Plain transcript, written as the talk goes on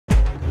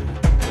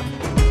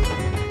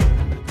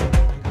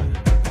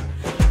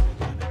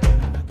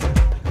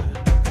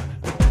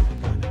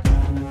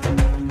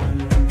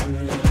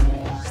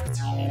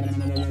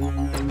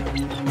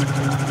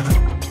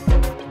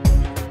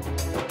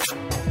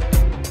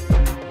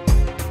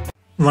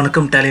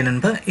Vanakkam Tally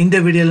Nanba. In the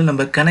video,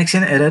 we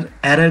connection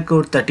error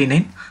code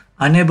 39,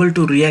 unable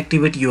to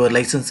reactivate your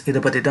license. This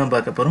is the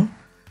topic.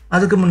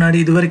 அதுக்கு முன்னாடி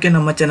இதுவரைக்கும்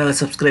நம்ம சேனலை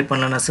subscribe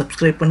பண்ணலனா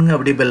subscribe பண்ணுங்க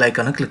அப்படியே பெல்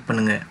ஐகானை கிளிக்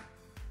பண்ணுங்க.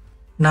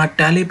 நான்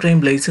Tally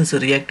Prime license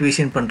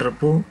reactivation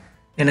பண்றப்போ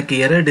எனக்கு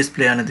எரர்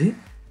டிஸ்ப்ளே ஆனது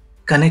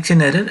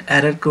connection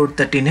error code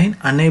 39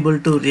 unable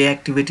to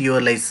reactivate your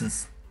license.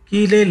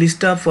 கீழே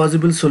list of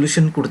possible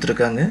solution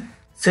கொடுத்திருக்காங்க.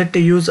 Set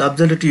to use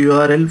absolute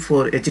URL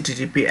for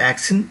HTTP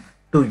action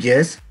to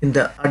yes in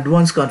the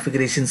advanced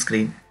configuration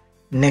screen.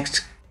 Next,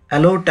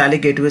 allow Tally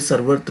gateway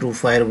server through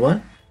firewall.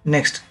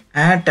 Next,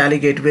 add Tally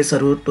gateway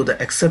server to the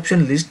exception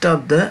list of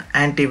the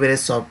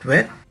antivirus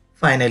software.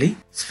 Finally,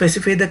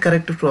 specify the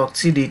correct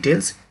proxy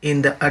details in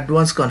the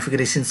advanced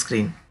configuration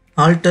screen.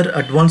 Alter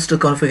advanced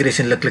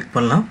configuration la click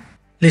பண்ணலாம்.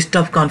 List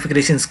of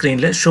configuration screen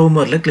la show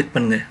more la click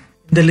பண்ணுங்க.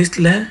 இந்த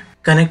லிஸ்ட்ல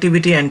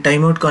connectivity and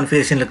timeout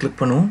configuration la click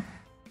பண்ணுவோம்.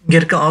 இங்க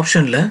இருக்க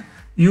ஆப்ஷன்ல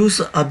use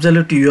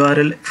absolute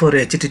URL for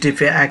HTTP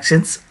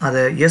actions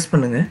அதை yes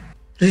பண்ணுங்க.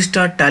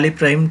 Restart Tally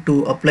Prime to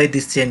apply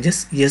these changes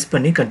yes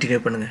பண்ணி continue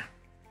பண்ணுங்க.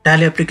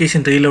 Tally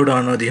application reload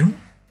ஆனதையும்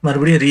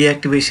மறுபடியும்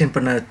reactivation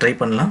பண்ண ட்ரை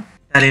பண்ணலாம்.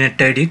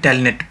 Tallynet ID,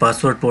 Tallynet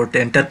password போட்டு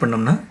enter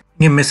பண்ணோம்னா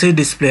இங்க மெசேஜ்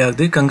டிஸ்ப்ளே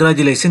ஆகுது.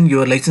 Congratulations,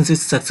 your license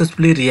is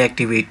successfully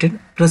reactivated.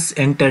 Press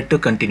enter to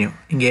continue.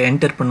 இங்க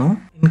enter பண்ணுவோம்.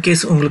 In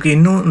case உங்களுக்கு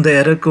இன்னும் இந்த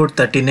error code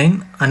 39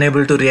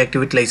 unable to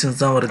reactivate license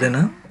தான்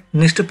வருதுன்னா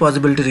next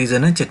possibility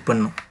reason check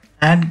பண்ணணும்.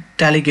 Add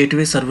Tally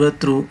gateway server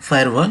through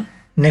firewall.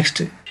 Next,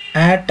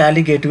 add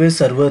Tally gateway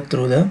server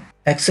through the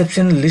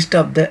exception list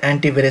of the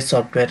antivirus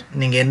software.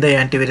 நீங்க எந்த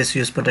antivirus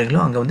use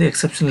பண்றீங்களோ அங்க வந்து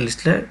exception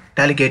listல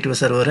Tally gateway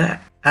server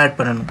add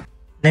பண்ணணும்.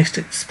 Next,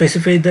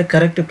 specify the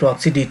correct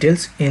proxy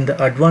details in the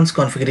advanced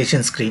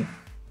configuration screen.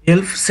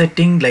 Elf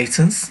setting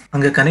license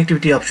அங்க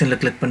connectivity optionல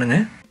click பண்ணுங்க.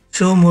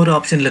 Show more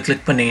optionல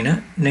click பண்ணீங்கன்னா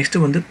next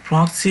வந்து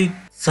proxy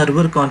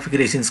server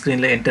configuration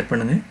screenல enter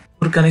பண்ணுங்க.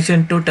 ஒரு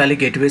connection to Tally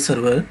gateway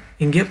server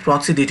இங்கே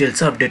proxy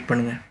details update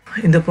பண்ணுங்க.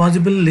 இந்த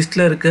possible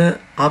listல இருக்க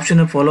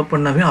ஆப்ஷனை ஃபாலோ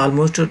பண்ணாவே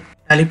almost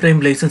Tally Prime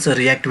license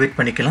reactivate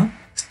பண்ணிக்கலாம்.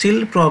 Still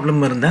problem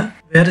இருந்தா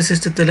வேற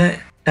சிஸ்டத்துல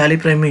Tally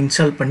Prime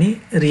இன்ஸ்டால் பண்ணி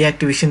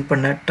reactivation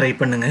பண்ண ட்ரை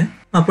பண்ணுங்க.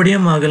 அப்படியே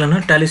ஆகலனா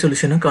Tally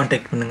சொல்யூஷனை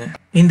கான்டாக்ட் பண்ணுங்க.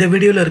 இந்த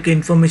வீடியோல இருக்க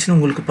இன்ஃபர்மேஷன்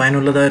உங்களுக்கு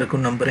பயனுள்ளதா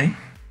இருக்கும் நம்புறேன்.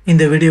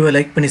 இந்த வீடியோவை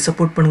லைக் பண்ணி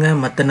சப்போர்ட் பண்ணுங்க,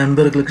 மற்ற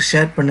நண்பர்களுக்கு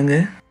ஷேர் பண்ணுங்க.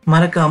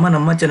 மறக்காம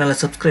நம்ம சேனலை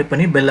சப்ஸ்கிரைப்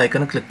பண்ணி பெல்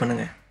ஐகானை கிளிக்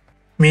பண்ணுங்க.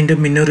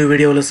 மீண்டும் இன்னொரு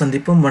வீடியோவில்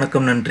சந்திப்போம்.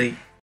 வணக்கம், நன்றி.